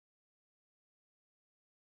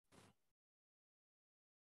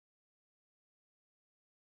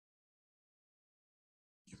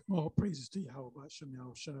All praises to Yahweh Bashem,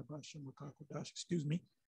 Yahweh Shai Bashem, Makakodash. Excuse me.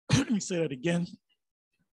 Let me say that again.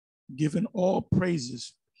 Giving all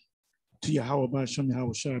praises to Yahweh Bashem,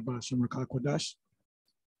 Yahweh Shai Bashem, Makakodash.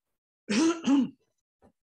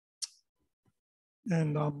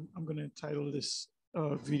 And I'm going to entitle this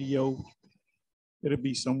video, it'll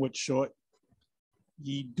be somewhat short.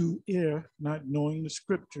 Ye do err, not knowing the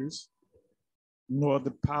scriptures, nor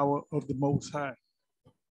the power of the Most High.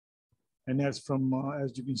 And that's from,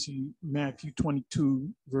 as you can see, Matthew 22,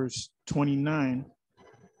 verse 29.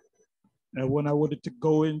 And what I wanted to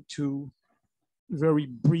go into very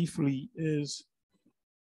briefly is,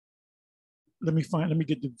 let me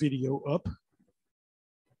get the video up.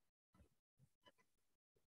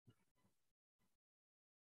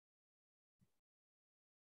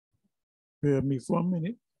 Bear with me for a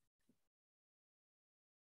minute.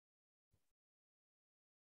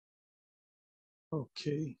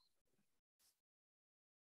 Okay.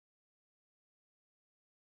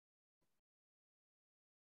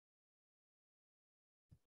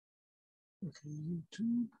 Okay,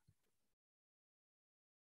 YouTube.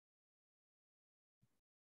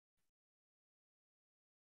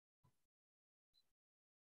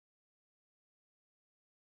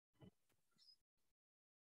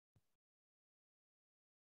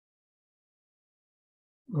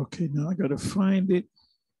 Okay, now I gotta find it.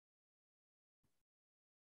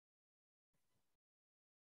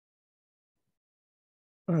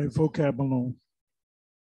 All right, vocab alone.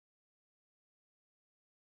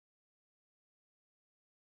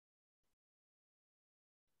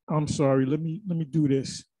 I'm sorry, let me do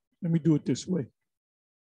this. Let me do it this way.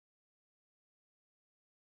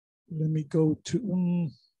 Let me go to,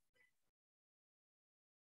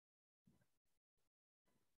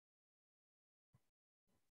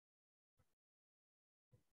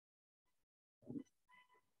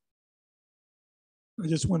 I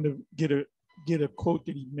just wanted to get a quote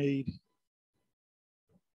that he made.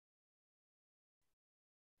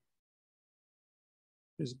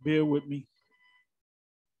 Just bear with me.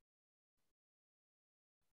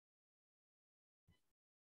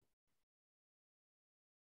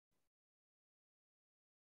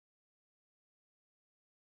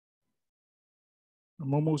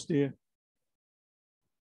 I'm almost there.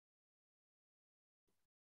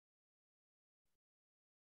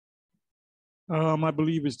 I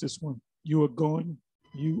believe it's this one. You are going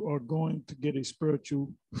to get a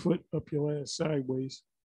spiritual foot up your ass sideways.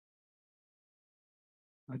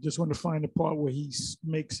 I just want to find the part where he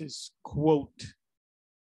makes his quote.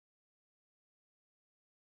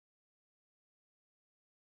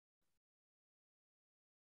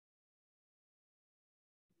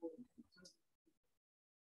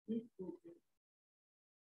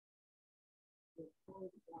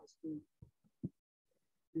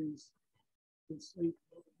 Is enslaved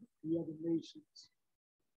the other nations.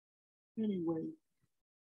 Anyway,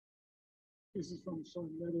 this is from some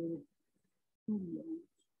letter studios.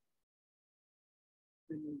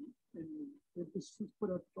 And this was put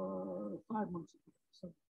up 5 months ago.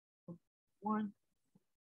 So, one,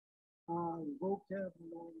 vocab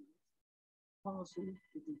along apostle,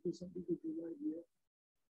 which is this individual right here,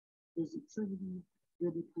 is a Trinity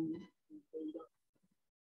biblical made up.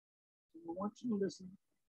 So I want you to listen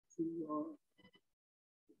to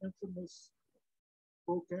the infamous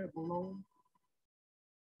vocab alone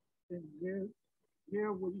and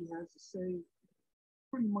hear what he has to say.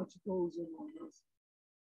 Pretty much goes in on us.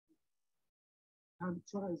 And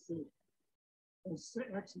tries to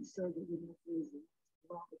actually says it in the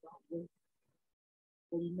about this.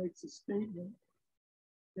 But he makes a statement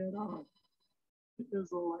that the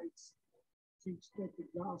Israelites teach that the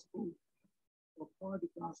gospel, or part of the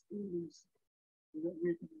gospel, is that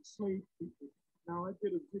we're going to enslave people. Now, I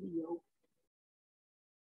did a video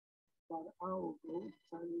about an hour ago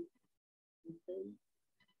entitled, "When they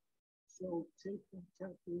shall take them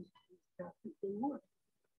captives they were."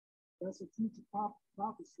 That's a future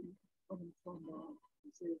prophecy coming from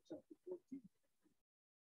Isaiah chapter 14,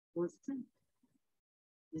 verse 2.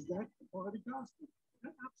 Is that part of the gospel?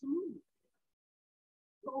 Absolutely.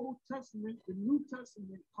 The Old Testament, the New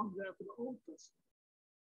Testament comes after the Old Testament.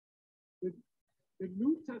 The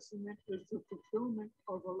New Testament is the fulfillment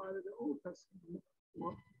of a lot of the Old Testament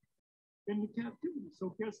in the captivity.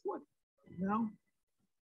 So guess what? Now,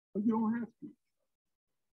 you don't have to.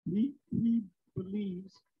 He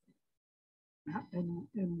believes, and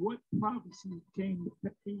what prophecy came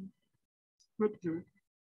to pay scripture.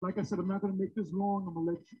 Like I said, I'm not going to make this long. I'm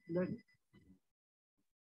going to let it.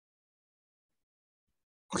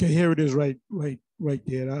 Okay, here it is right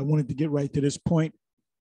there. I wanted to get right to this point.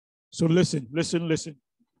 So listen.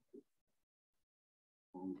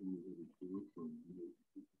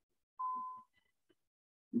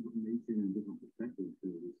 seen in different perspectives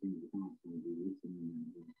because it seems to constantly be listening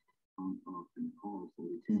and talk and call. So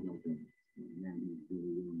it seems like a man who's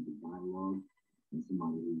really willing to dialogue and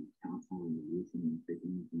somebody who's counseling and listening and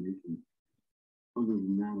taking information. Other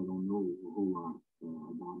than that, I don't know a whole lot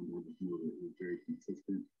about him. I just know that he's very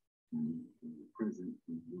consistent and present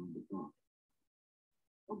and willing to talk.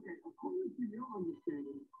 Okay, according to your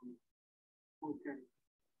understanding, okay,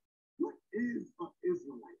 what is an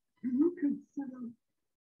Israelite? Do you consider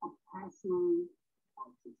a person,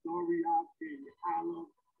 a story out there, Allah?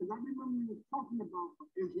 Because I remember you were talking about an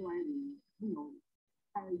Israelite and, you know,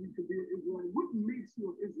 how you could be an Israelite. What makes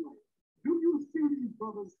you an Israelite? Do you see these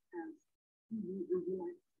brothers as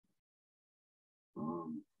Israelites?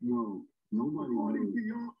 No, nobody. According to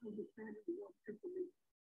your understanding of your information.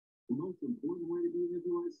 The most important way to be an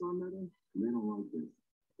Israelite, son, they don't like this.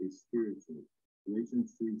 It's spiritual.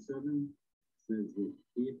 Galatians 3:7 says that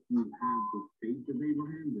if you have the faith of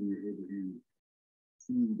Abraham, then you're Abraham's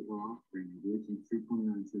seed or offspring. Galatians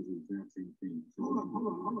 3:29 says the exact same thing. So hold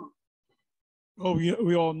on. Oh, yeah,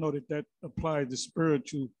 we all know that applies. The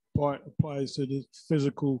spiritual part applies to the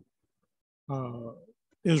physical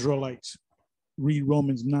Israelites. Read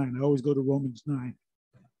Romans 9. I always go to Romans 9.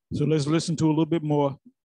 So let's listen to a little bit more.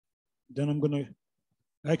 Then I'm going to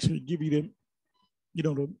actually give you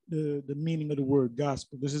the meaning of the word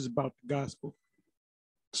gospel. This is about the gospel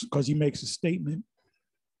because he makes a statement.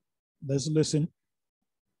 Let's listen.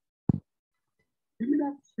 Give me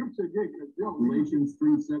that scripture again. Galatians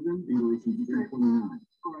 3:7, Galatians 3:29.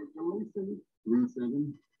 All right, Galatians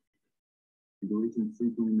 3:7, Galatians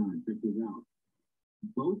 3:29. Check this out.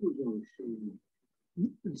 Both of those show.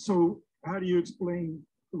 So how do you explain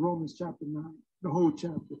Romans chapter 9, the whole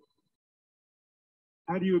chapter?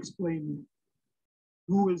 How do you explain that?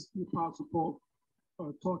 Who is the Apostle Paul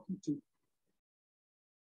talking to?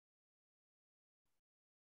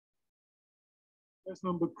 That's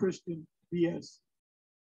number Christian BS.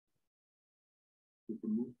 The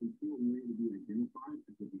most important way to be identified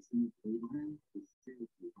as a descendant of Abraham is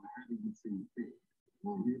spiritually by having the same faith.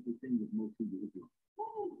 And here's the thing with most people Israel.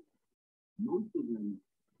 Most of them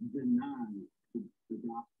deny the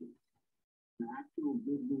gospel. The actual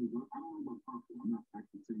good news, I don't know about gospel. I'm not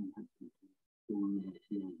actually saying I have to learn about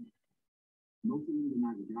theology. Most of them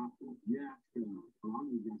deny the gospel. Yeah, a lot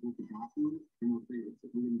of you guys what the gospel is, and they'll say it's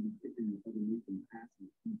we're going to be kicking the other nation past the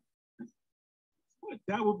What?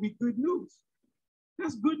 That would be good news.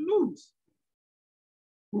 That's good news.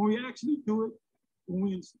 When we actually do it, when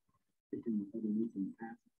we kicking the other nation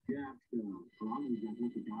past. Yeah, a lot of you guys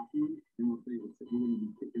what the gospel is, and they'll say it's we're going to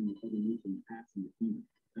be kicking the other nation past the kingdom.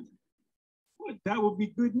 What? That would be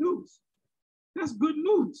good news. That's good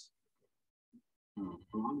news. A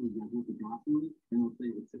lot of you guys what the gospel is, and they'll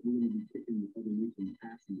say it's we're going to be kicking the other nation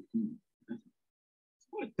past the kingdom.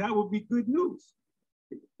 What? That would be good news.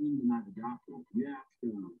 It's not the gospel. Yeah, a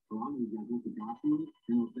lot of you guys what the gospel is,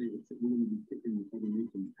 and they'll say it's we're going to be kicking the other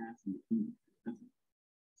nation past the kingdom.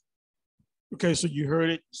 Okay, so you heard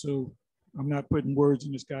it. So I'm not putting words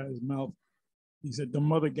in this guy's mouth. He said the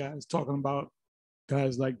other guys talking about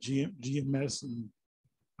guys like GMS and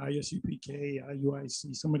ISUPK,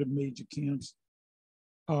 IUIC, some of the major camps.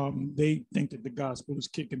 They think that the gospel is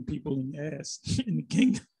kicking people in the ass in the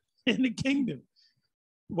kingdom. In the kingdom.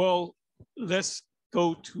 Well, let's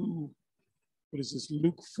go to, what is this,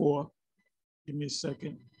 Luke 4. Give me a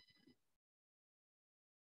second.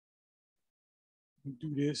 Let me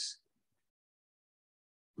do this.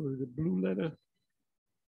 Go to the blue letter.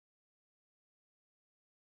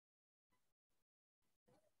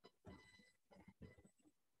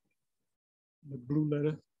 The blue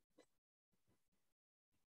letter.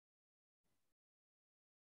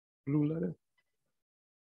 Blue letter.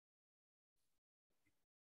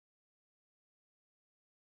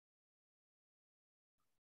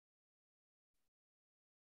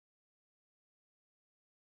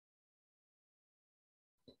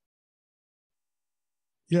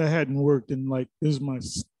 Yeah, I hadn't worked in this is my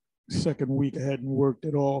second week. I hadn't worked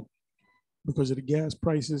at all because of the gas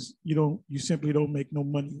prices. You simply don't make no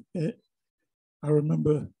money. I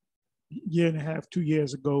remember a year and a half, 2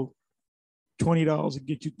 years ago, $20 would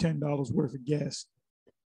get you $10 worth of gas.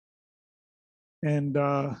 And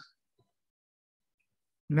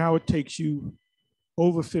now it takes you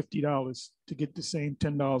over $50 to get the same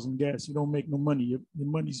 $10 in gas. You don't make no money. Your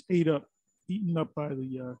money's eaten up by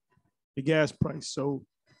the gas price. So,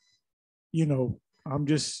 I'm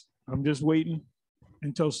just waiting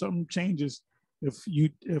until something changes. If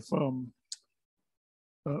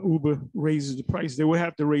Uber raises the price, they will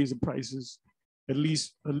have to raise the prices at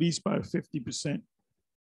least by 50%.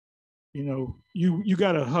 You know, you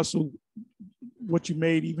got to hustle what you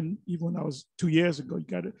made even when I was 2 years ago. You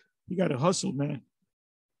got to hustle, man.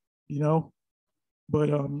 You know, but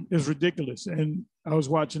it's ridiculous. And I was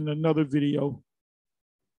watching another video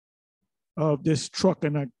of this truck,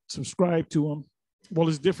 and I subscribed to him. Well,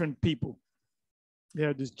 it's different people. They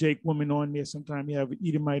have this Jake woman on there. Sometimes you have an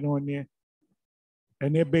Edomite on there,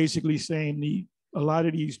 and they're basically saying a lot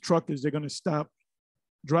of these truckers, they're going to stop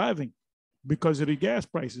driving because of the gas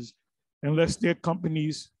prices, unless their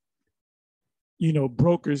companies, you know,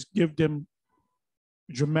 brokers give them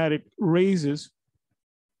dramatic raises.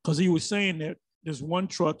 Because he was saying that there's one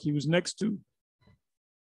truck he was next to,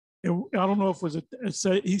 and I don't know if it was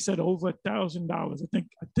he said over $1,000.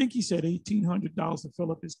 I think he said $1,800 to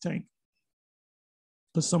fill up his tank.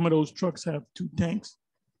 Because some of those trucks have 2 tanks.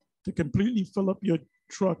 To completely fill up your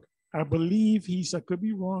truck, I believe I could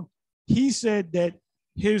be wrong. He said that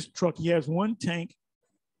his truck, he has 1 tank,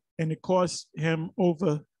 and it costs him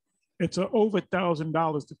over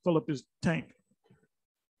 $1,000 to fill up his tank.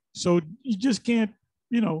 So you just can't,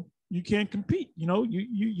 you know, you can't compete. You know,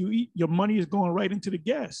 you eat, your money is going right into the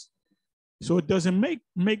gas. So it doesn't make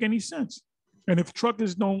any sense. And if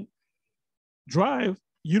truckers don't drive,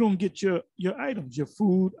 you don't get your items, your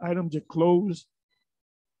food items, your clothes,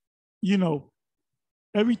 you know,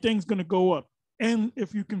 everything's going to go up. And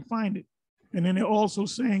if you can find it. And then they're also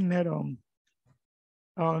saying that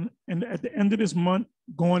and at the end of this month,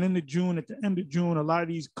 going into June, at the end of June, a lot of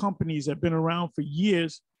these companies that have been around for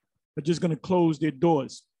years are just going to close their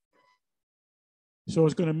doors. So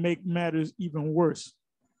it's going to make matters even worse.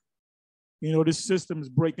 You know, this system is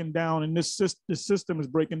breaking down, and this system is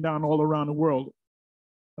breaking down all around the world.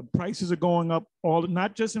 The prices are going up,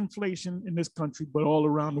 not just inflation in this country, but all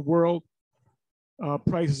around the world.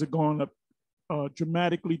 Prices are going up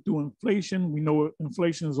dramatically through inflation. We know what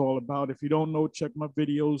inflation is all about. If you don't know, check my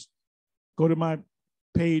videos. Go to my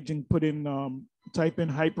page and put in, type in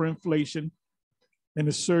hyperinflation in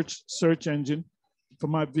the search engine for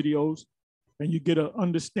my videos, and you get an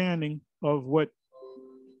understanding of what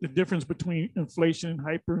the difference between inflation and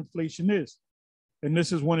hyperinflation is. And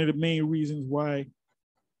this is one of the main reasons why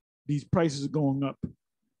these prices are going up.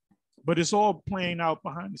 But it's all playing out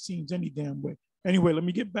behind the scenes any damn way. Anyway, let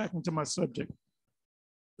me get back into my subject.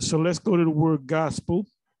 So let's go to the word gospel.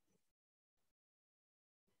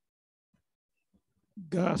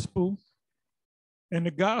 Gospel. And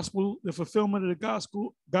the gospel, the fulfillment of the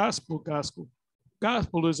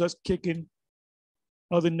gospel is us kicking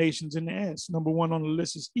other nations in the ass. Number 1 on the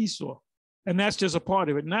list is Esau. And that's just a part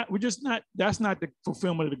of it. That's not the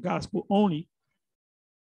fulfillment of the gospel only.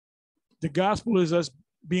 The gospel is us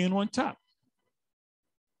being on top.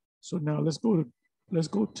 So now let's go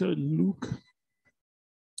to Luke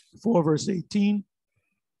 4, verse 18.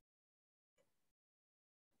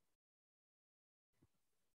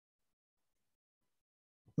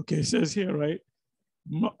 Okay, it says here, right?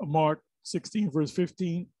 Mark 16, verse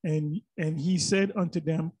 15. And he said unto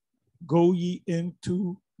them, go ye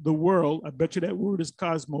into the world. I bet you that word is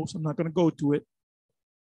cosmos. I'm not going to go to it.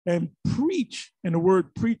 And preach. And the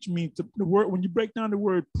word preach means the word, when you break down the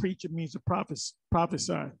word preach, it means to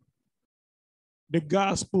prophesy the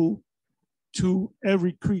gospel to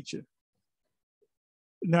every creature.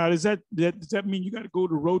 Now, does that mean you got to go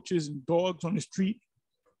to roaches and dogs on the street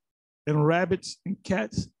and rabbits and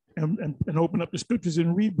cats and open up the scriptures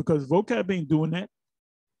and read? Because vocab ain't doing that.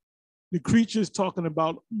 The creature is talking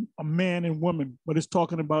about a man and woman, but it's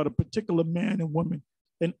talking about a particular man and woman,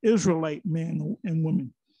 an Israelite man and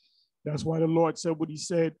woman. That's why the Lord said what he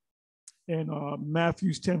said in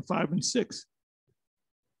Matthew 10, 5 and 6.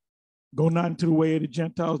 Go not into the way of the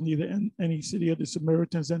Gentiles, neither in any city of the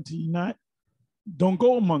Samaritans enter ye not. Don't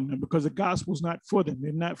go among them, because the gospel is not for them.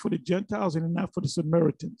 They're not for the Gentiles and they're not for the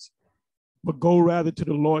Samaritans. But go rather to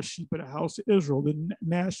the lost sheep of the house of Israel, the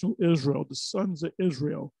national Israel, the sons of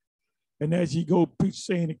Israel. And as ye go, preach,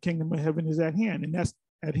 saying the kingdom of heaven is at hand. And that's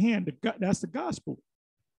at hand. That's the gospel,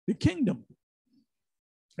 the kingdom.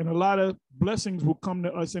 And a lot of blessings will come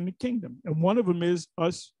to us in the kingdom. And one of them is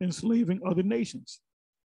us enslaving other nations.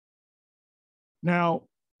 Now,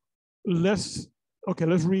 let's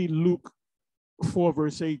read Luke 4,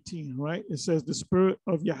 verse 18, right? It says, the Spirit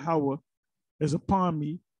of Yahweh is upon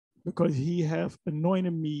me, because he hath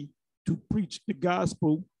anointed me to preach the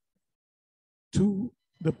gospel to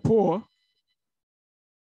the poor.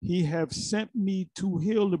 He have sent me to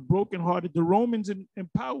heal the brokenhearted. The Romans in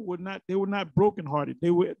power were not brokenhearted. They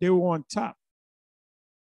were on top.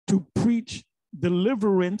 To preach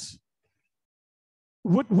deliverance.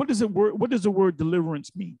 What does the word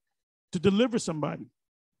deliverance mean? To deliver somebody.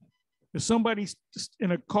 If somebody's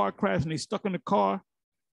in a car crash and they stuck in the car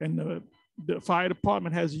And the fire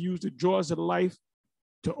department has used the jaws of life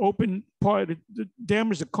to open part of the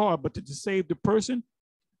damage the car, but to save the person.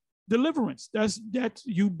 Deliverance, that's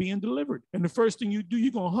you being delivered. And the first thing you do,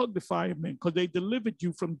 you're going to hug the firemen because they delivered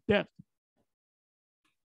you from death.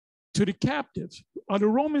 To the captives, are the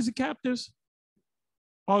Romans the captives?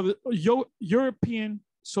 Are the European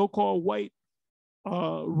so-called white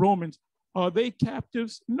Romans, are they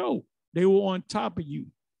captives? No, they were on top of you.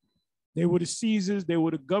 They were the Caesars, they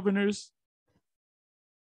were the governors,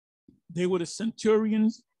 they were the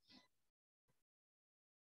centurions.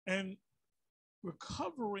 And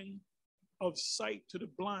recovering of sight to the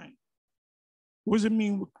blind. What does it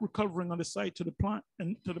mean, recovering of the sight to the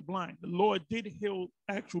blind? The Lord did heal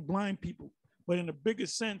actual blind people, but in a bigger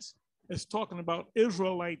sense, it's talking about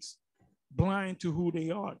Israelites blind to who they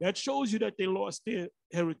are. That shows you that they lost their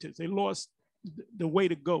heritage. They lost the way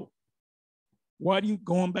to go. Why do you,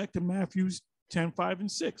 going back to Matthew 10, 5,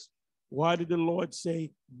 and 6, why did the Lord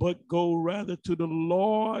say, but go rather to the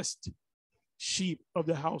lost sheep of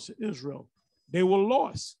the house of Israel? They were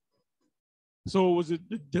lost. So it was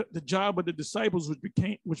the job of the disciples,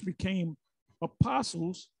 which became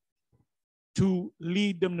apostles, to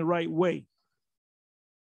lead them the right way.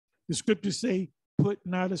 The scriptures say, put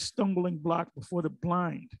not a stumbling block before the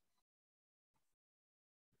blind.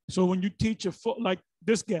 So when you teach like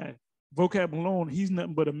this guy, vocab alone, he's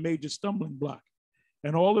nothing but a major stumbling block.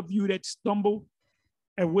 And all of you that stumble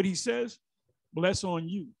at what he says, well, that's on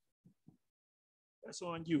you. That's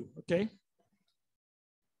on you, okay?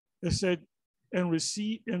 It said,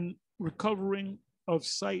 and recovering of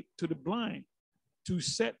sight to the blind, to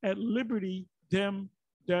set at liberty them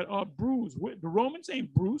that are bruised. The Romans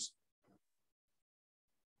ain't bruised.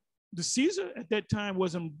 The Caesar at that time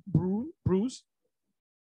wasn't bruised.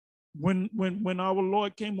 When our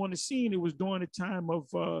Lord came on the scene, it was during the time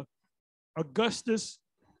of Augustus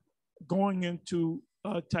going into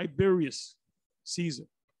Tiberius Caesar.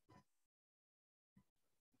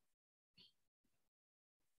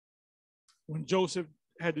 When Joseph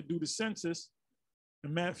had to do the census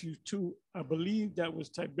in Matthew 2, I believe that was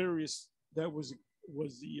Tiberius. That was it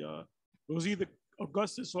was either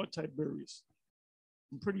Augustus or Tiberius.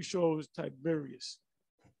 I'm pretty sure it was Tiberius,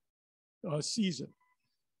 Caesar.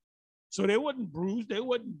 So they wasn't bruised. They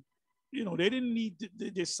wasn't, they didn't need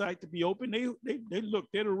their sight to be open. They looked,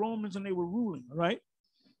 they're the Romans and they were ruling, all right?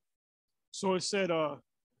 So it said,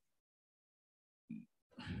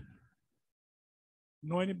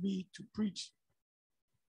 anointed me to preach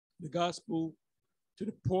the gospel to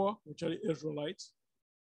the poor, which are the Israelites.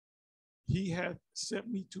 He hath sent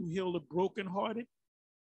me to heal the brokenhearted,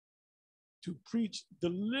 to preach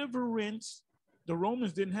deliverance. The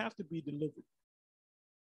Romans didn't have to be delivered.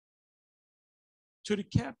 To the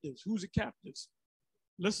captives. Who's the captives?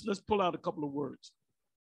 Let's pull out a couple of words.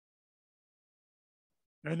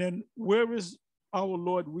 And then where is our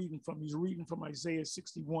Lord reading from? He's reading from Isaiah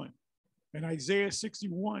 61. And Isaiah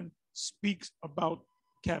 61 speaks about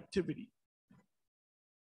captivity.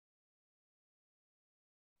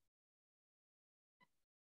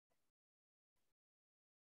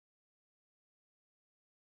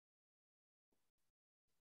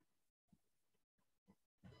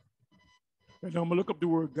 And I'm going to look up the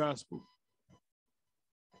word gospel.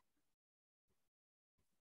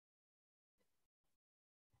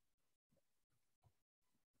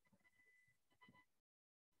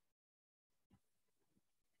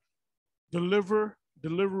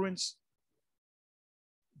 Deliverance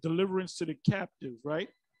to the captive, right?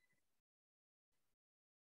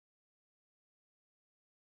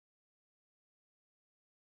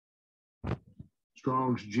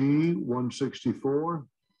 Strong's G 164.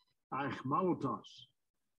 Achmalotos.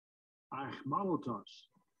 Achmalotos.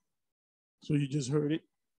 So you just heard it.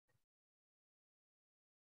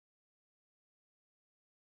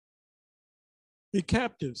 A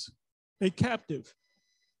captives, a captive.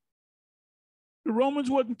 The Romans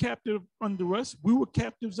wasn't captive under us. We were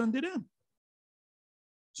captives under them.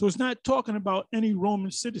 So it's not talking about any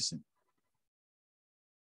Roman citizen.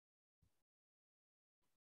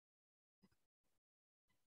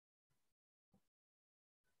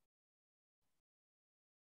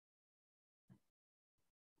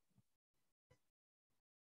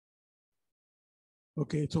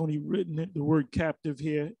 Okay, it's only written, the word captive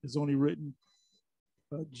here is only written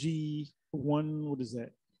G1, what is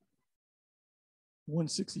that?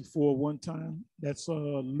 164 one time. That's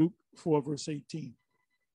Luke 4, verse 18.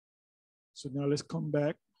 So now let's come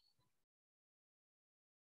back.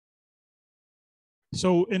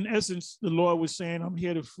 So in essence, the Lord was saying, I'm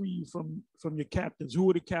here to free you from your captives. Who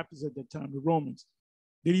were the captives at that time? The Romans.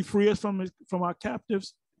 Did he free us from our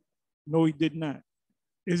captives? No, he did not.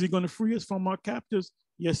 Is he going to free us from our captors?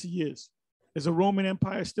 Yes, he is. Is the Roman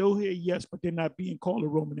Empire still here? Yes, but they're not being called a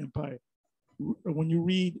Roman Empire. When you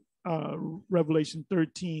read Revelation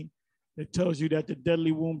 13, it tells you that the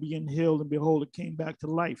deadly wound being healed, and behold, it came back to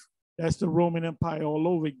life. That's the Roman Empire all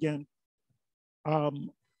over again,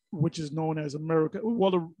 which is known as America.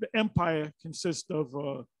 Well, the empire consists of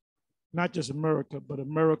not just America, but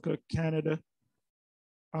America, Canada,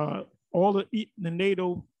 all the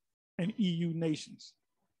NATO and EU nations.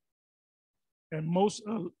 And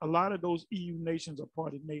a lot of those EU nations are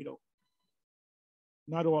part of NATO.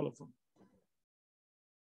 Not all of them.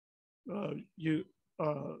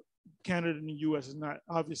 Canada and the US is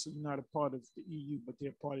obviously not a part of the EU, but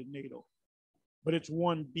they're part of NATO. But it's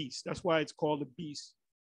one beast. That's why it's called a beast.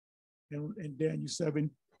 In Daniel 7,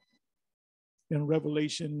 in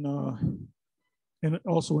Revelation, and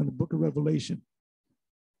also in the book of Revelation.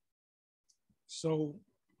 So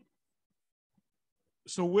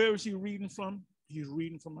where is he reading from? He's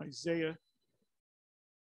reading from Isaiah.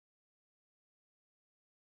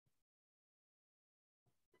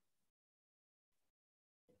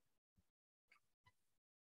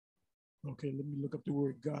 Okay, let me look up the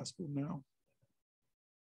word gospel now.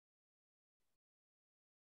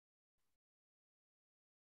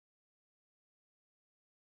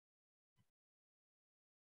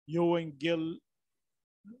 Yoengel,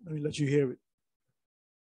 let me let you hear it.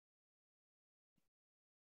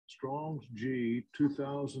 Strong's G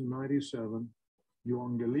 2097,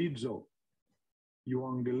 Euangelizo.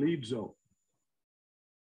 Euangelizo.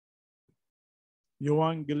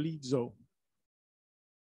 Euangelizo.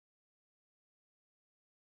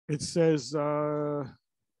 It says, to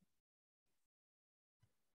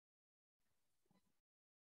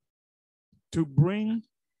bring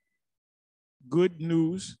good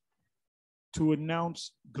news, to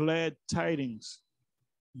announce glad tidings,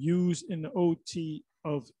 used in the OT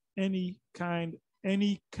of any kind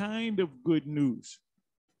of good news,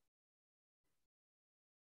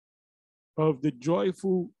 of the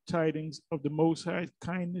joyful tidings of the Most High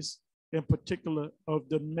kindness, in particular of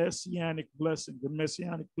the messianic blessing. The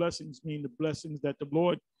messianic blessings mean the blessings that the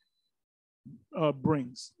Lord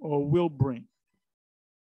brings or will bring,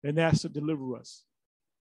 and that's to deliver us.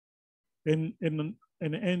 In the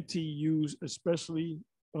NTUs, especially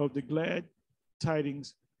of the glad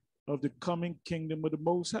tidings of the coming kingdom of the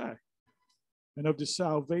Most High, and of the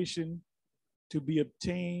salvation to be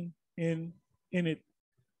obtained in it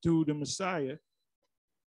through the Messiah,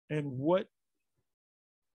 and what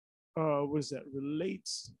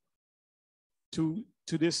relates to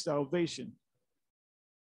this salvation.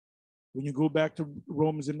 When you go back to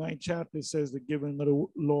Romans, the 9th chapter, it says the giving of the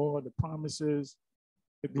law, the promises,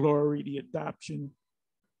 the glory, the adoption,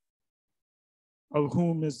 of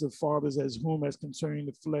whom is the fathers, as whom as concerning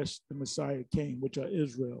the flesh the Messiah came, which are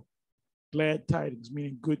Israel. Glad tidings,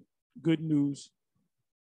 meaning good news,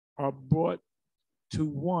 are brought to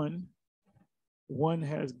one. One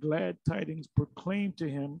has glad tidings proclaimed to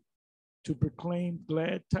him, to proclaim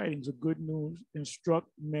glad tidings of good news, instruct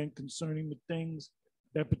men concerning the things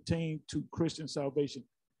that pertain to Christian salvation.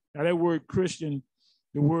 Now that word Christian,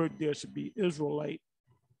 the word there should be Israelite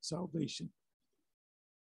salvation,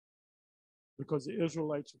 because the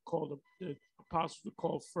Israelites were called, the apostles were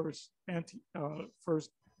called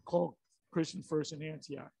called Christian first in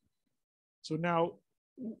Antioch. So now,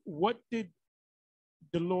 what did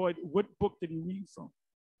the Lord, what book did he read from?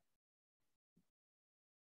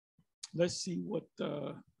 Let's see what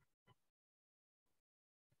the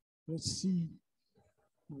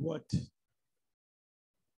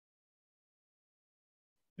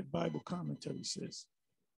Bible commentary says.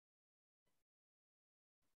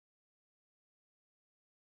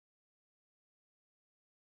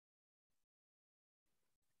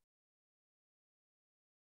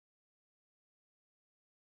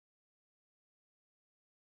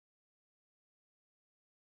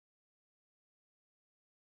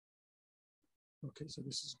 Okay, so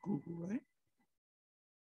this is Google, right?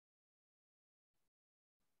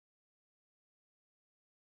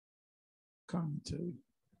 Commentary.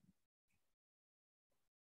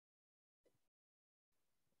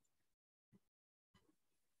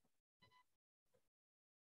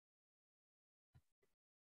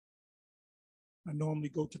 I normally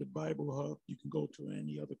go to the Bible Hub. You can go to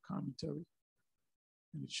any other commentary,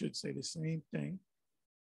 and it should say the same thing.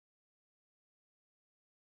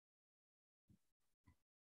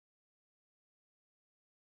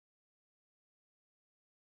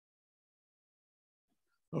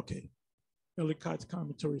 Okay, Ellicott's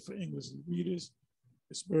commentary for English readers.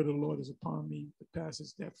 The Spirit of the Lord is upon me. The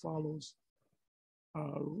passage that follows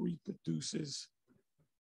reproduces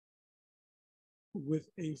with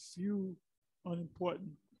a few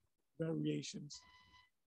unimportant variations.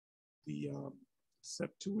 The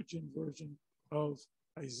Septuagint version of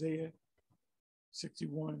Isaiah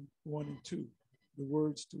 61, 1 and 2. The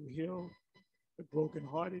words to heal the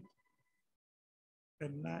brokenhearted,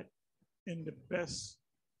 and not in the best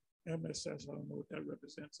MSS. I don't know what that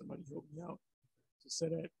represents. Somebody help me out. To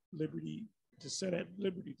set at liberty, to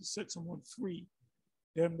set someone free.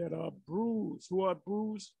 Them that are bruised. Who are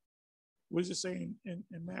bruised? What is it saying in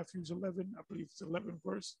Matthew 11? I believe it's 11th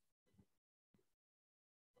verse.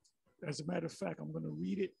 As a matter of fact, I'm going to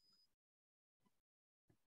read it.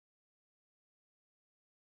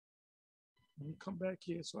 Let me come back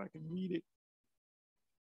here so I can read it.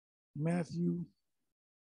 Matthew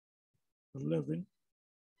 11.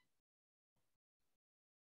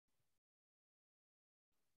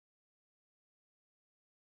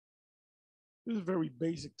 This is very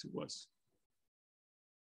basic to us.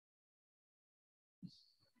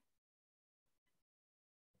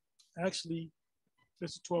 Actually,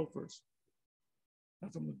 this is 12th verse.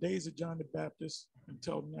 And from the days of John the Baptist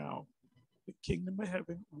until now, the kingdom of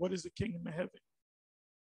heaven, what is the kingdom of heaven?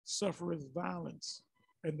 Suffereth violence,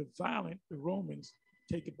 and the violent, the Romans,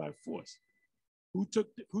 take it by force. Who took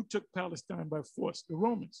Palestine by force? The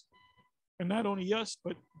Romans. And not only us,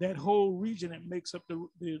 but that whole region that makes up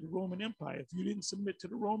the Roman Empire. If you didn't submit to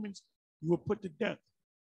the Romans, you were put to death.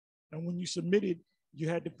 And when you submitted, you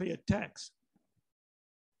had to pay a tax.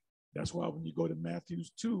 That's why when you go to Matthew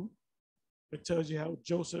 2, it tells you how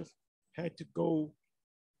Joseph had to go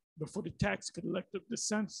before the tax collector, the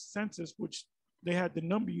census, which they had to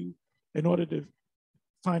number you in order to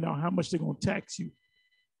find out how much they're going to tax you.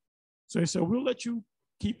 So they said, we'll let you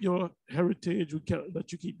keep your heritage, we'll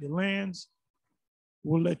let you keep your lands,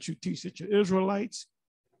 we'll let you teach that you're Israelites,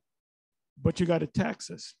 but you got to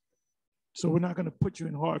tax us. So we're not going to put you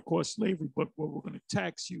in hardcore slavery, but we're going to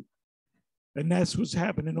tax you. And that's what's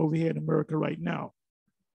happening over here in America right now.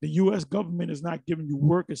 The US government is not giving you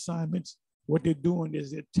work assignments. What they're doing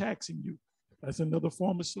is they're taxing you. That's another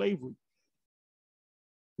form of slavery.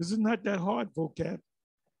 This is not that hard, vocab.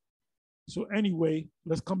 So anyway,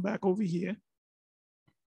 let's come back over here.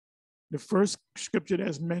 The first scripture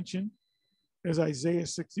that's mentioned is Isaiah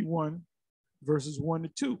 61, verses 1 to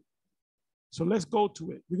 2. So let's go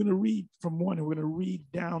to it. We're going to read from 1 and we're going to read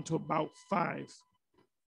down to about 5.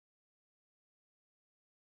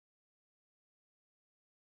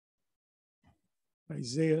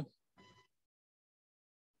 Isaiah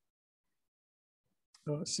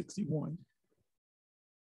 61.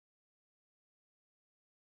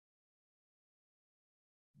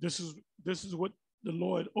 This is what the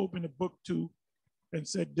Lord opened the book to and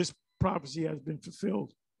said, this prophecy has been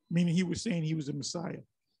fulfilled, meaning he was saying he was the Messiah.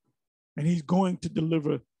 And he's going to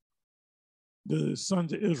deliver the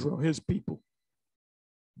sons of Israel, his people.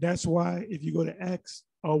 That's why if you go to Acts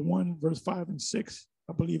 1, verse 5 and 6,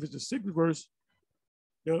 I believe it's the 6th verse,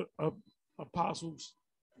 the apostles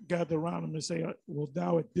gather around him and say, will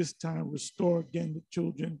thou at this time restore again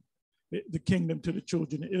the kingdom to the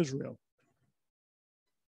children of Israel?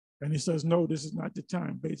 And he says, no, this is not the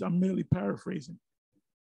time. I'm merely paraphrasing.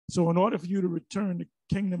 So in order for you to return the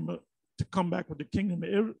kingdom, to come back with the kingdom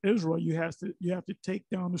of Israel, you have to take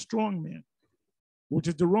down the strong man, which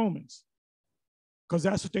is the Romans. Because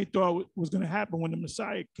that's what they thought was going to happen when the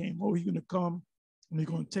Messiah came. Oh, he's going to come and he's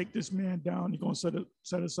going to take this man down. He's going to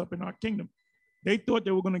set us up in our kingdom. They thought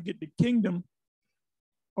they were going to get the kingdom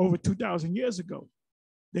over 2,000 years ago.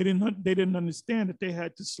 They didn't understand that they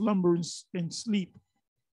had to slumber and sleep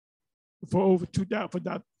for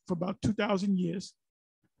about 2,000 years.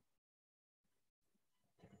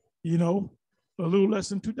 You know, a little less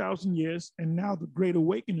than 2,000 years, and now the Great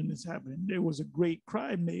Awakening is happening. There was a great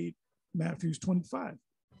cry made, Matthew 25.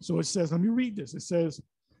 So it says, let me read this. It says,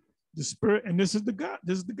 the Spirit, and this is the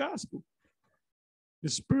gospel. The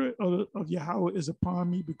Spirit of Yahweh is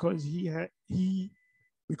upon me because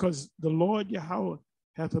because the Lord Yahweh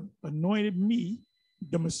hath anointed me,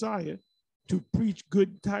 the Messiah, to preach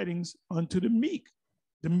good tidings unto the meek.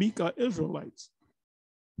 The meek are Israelites.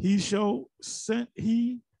 He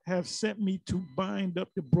have sent me to bind up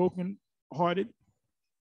the brokenhearted,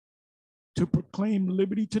 to proclaim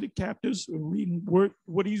liberty to the captives. Reading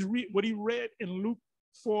what he read in Luke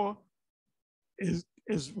 4 is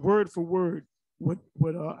word for word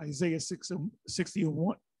what Isaiah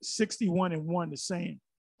 61 and 1 is saying.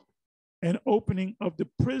 An opening of the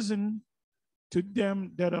prison to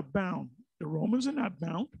them that are bound. The Romans are not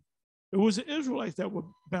bound. It was the Israelites that were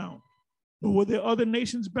bound. But were there other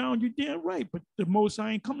nations bound? You're damn right, but the Most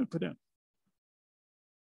High ain't coming for them.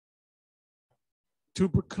 to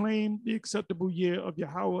proclaim the acceptable year of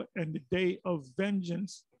Yahweh and the day of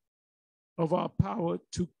vengeance of our power,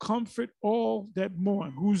 to comfort all that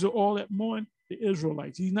mourn. Who's all that mourn? The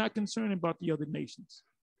Israelites. He's not concerned about the other nations.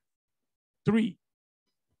 3,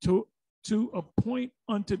 to appoint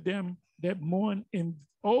unto them that mourn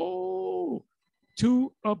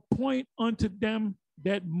to appoint unto them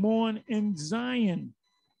that mourn in Zion.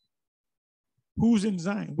 Who's in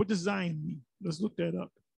Zion? What does Zion mean? Let's look that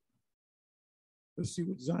up. Let's see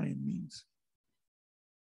what Zion means.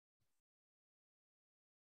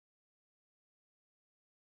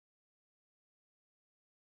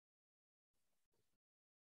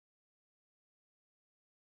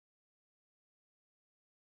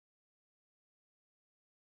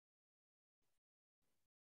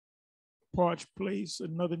 Parched place,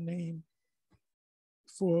 another name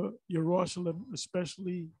for Jerusalem,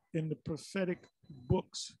 especially in the prophetic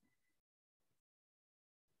books.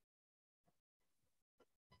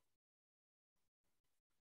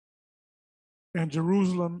 And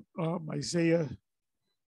Jerusalem, Isaiah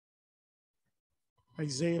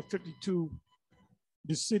 52,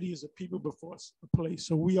 the city is a people before us, a place.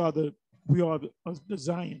 So we are the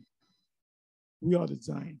Zion. We are the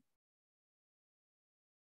Zion.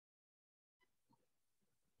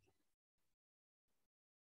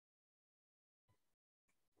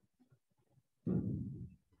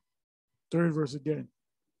 Third verse again.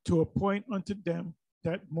 To appoint unto them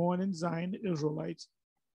that mourn in Zion, the Israelites,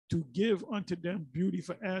 to give unto them beauty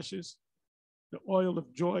for ashes, the oil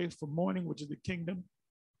of joy for mourning, which is the kingdom,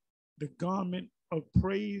 the garment of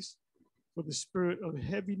praise for the spirit of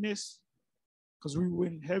heaviness, because we were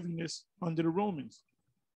in heaviness under the Romans,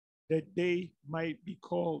 that they might be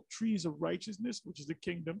called trees of righteousness, which is the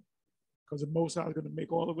kingdom, because the Most High is going to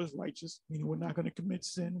make all of us righteous, meaning we're not going to commit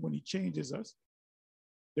sin when he changes us.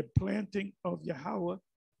 The planting of Yahweh,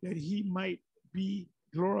 that he might be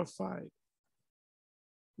glorified.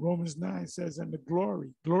 Romans 9 says, and the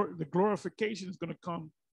glorification is going to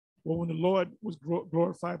come when the Lord was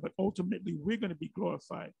glorified, but ultimately we're going to be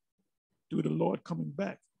glorified through the Lord coming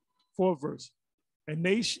back. 4th verse. And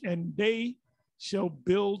they shall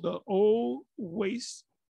build the old waste.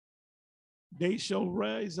 They shall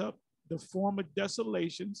rise up the former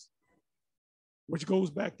desolations, which goes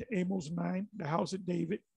back to Amos 9, the house of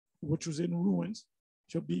David, which was in ruins,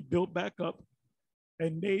 shall be built back up,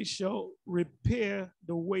 and they shall repair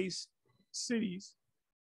the waste cities,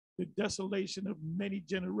 the desolation of many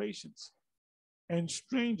generations. And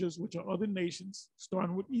strangers, which are other nations,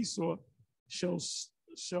 starting with Esau, shall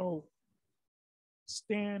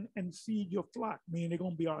stand and feed your flock, meaning they're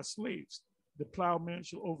going to be our slaves. The plowman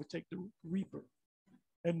shall overtake the reaper.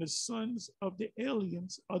 And the sons of the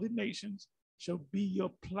aliens, other nations, shall be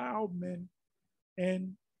your plowmen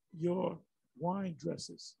and your wine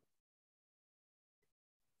dressers.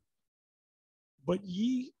 But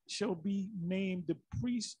ye shall be named the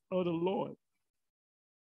priests of the Lord.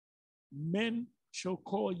 Men shall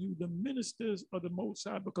call you the ministers of the Most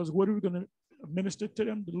High, because what are we going to minister to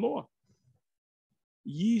them? The law.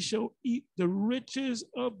 Ye shall eat the riches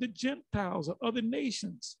of the Gentiles or other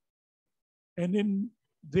nations, and in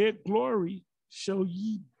their glory shall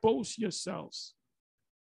ye boast yourselves.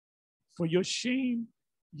 For your shame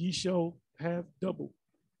ye shall have double,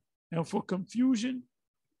 and for confusion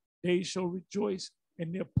they shall rejoice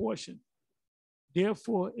in their portion.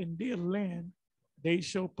 Therefore in their land they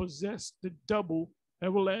shall possess the double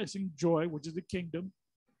everlasting joy, which is the kingdom,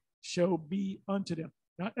 shall be unto them.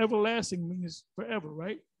 Now everlasting means forever,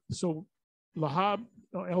 right? So Lahab,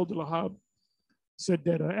 Elder Lahab, said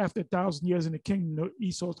that after 1,000 years in the kingdom,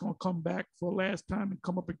 Esau is going to come back for the last time and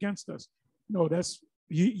come up against us. No, that's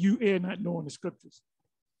you err not knowing the scriptures.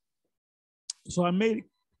 So I made it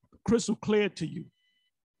crystal clear to you.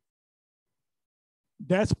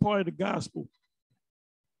 That's part of the gospel.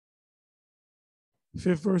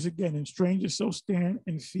 5th verse again, and strangers shall stand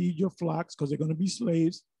and feed your flocks, because they're going to be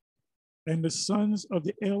slaves, and the sons of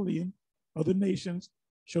the alien, of the nations,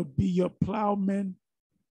 shall be your plowmen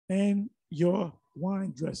and your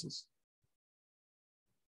wine dressers.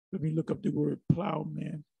 Let me look up the word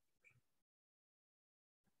plowman.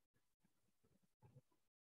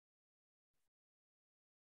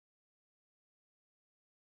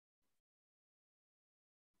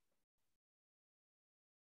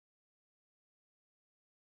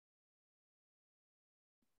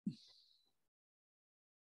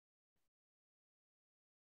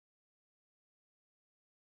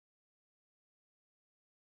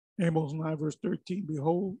 Amos 9 verse 13,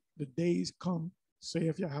 behold, the days come,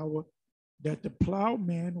 saith Yahweh, that the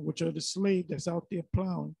plowman, which are the slave that's out there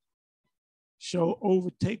plowing, shall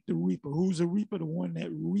overtake the reaper. Who's the reaper? The one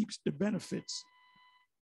that reaps the benefits.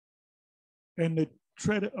 and the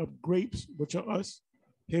treader of grapes, which are us,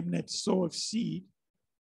 him that soweth seed,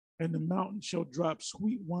 and the mountain shall drop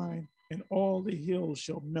sweet wine, and all the hills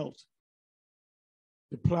shall melt.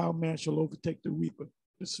 The plowman shall overtake the reaper.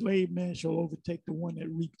 The slave man shall overtake the one that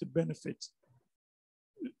reaped the benefits.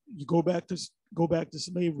 You go back to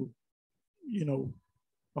slavery,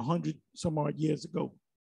 100 some odd years ago,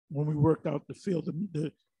 when we worked out the field.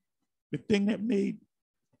 The thing that made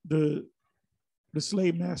the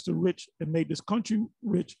slave master rich and made this country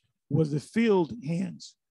rich was the field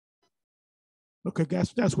hands. Okay,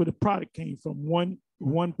 that's where the product came from.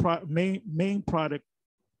 Main product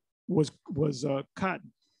was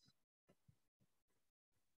cotton.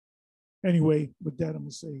 Anyway, with that, I'm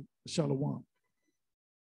gonna say shalom.